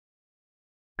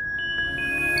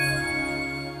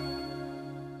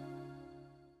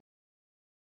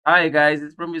Hi guys,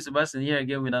 it's Promise Sebastian here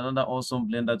again with another awesome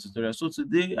Blender tutorial. So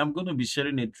today I'm going to be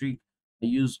sharing a trick I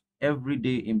use every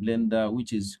day in Blender,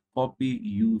 which is copy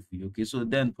UV. Okay, so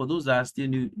then for those that are still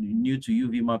new to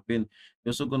UV mapping,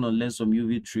 you're also going to learn some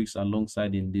UV tricks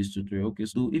alongside in this tutorial. Okay,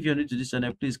 so if you're new to this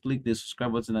channel, please click the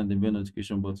subscribe button and the bell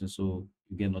notification button so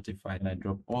you get notified and I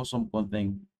drop awesome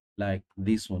content like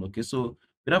this one. Okay, so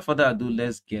without further ado,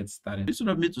 let's get started. Instead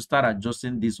of me to start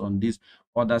adjusting this on this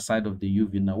other side of the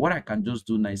UV now, what I can just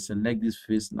do now is select this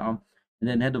face now and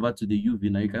then head over to the UV.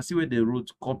 Now you can see where they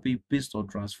wrote copy, paste, or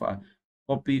transfer.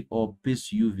 Copy or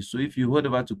paste UV. So if you head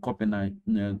over to copy now,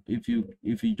 if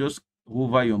you just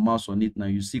hover your mouse on it now,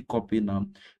 you see copy now,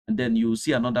 and then you will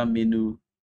see another menu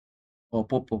or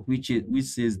pop-up which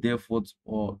says default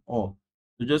or all.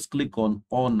 So just click on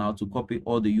all now to copy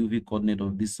all the UV coordinate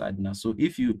of this side now. So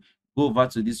if you go over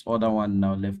to this other one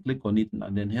now, left click on it now,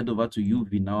 then head over to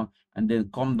UV now, and then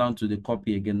come down to the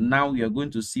copy again. Now you're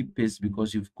going to see paste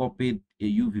because you've copied a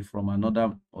UV from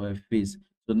another face.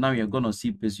 So now you're going to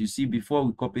see paste. You see, before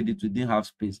we copied it, we didn't have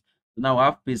space. So now we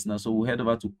have paste now. So we'll head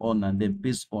over to on and then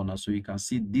paste on now. So you can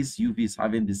see this UV is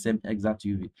having the same exact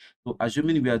UV. So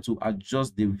assuming we are to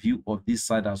adjust the view of this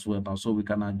side as well now, so we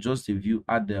can adjust the view,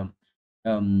 add the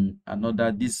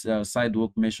another this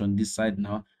sidewalk mesh on this side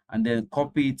now, and then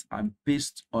copy it and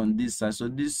paste on this side. So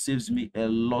this saves me a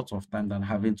lot of time than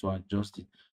having to adjust it.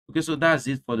 Okay, so that's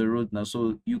it for the road now.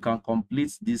 So you can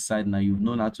complete this side now. You've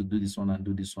known how to do this one and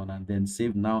do this one, and then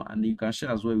save now, and you can share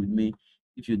as well with me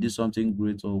if you did something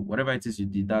great or whatever it is you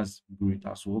did. That's great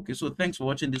as well. Okay, so thanks for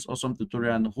watching this awesome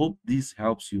tutorial and hope this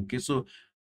helps you. Okay, so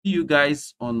see you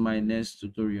guys on my next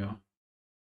tutorial.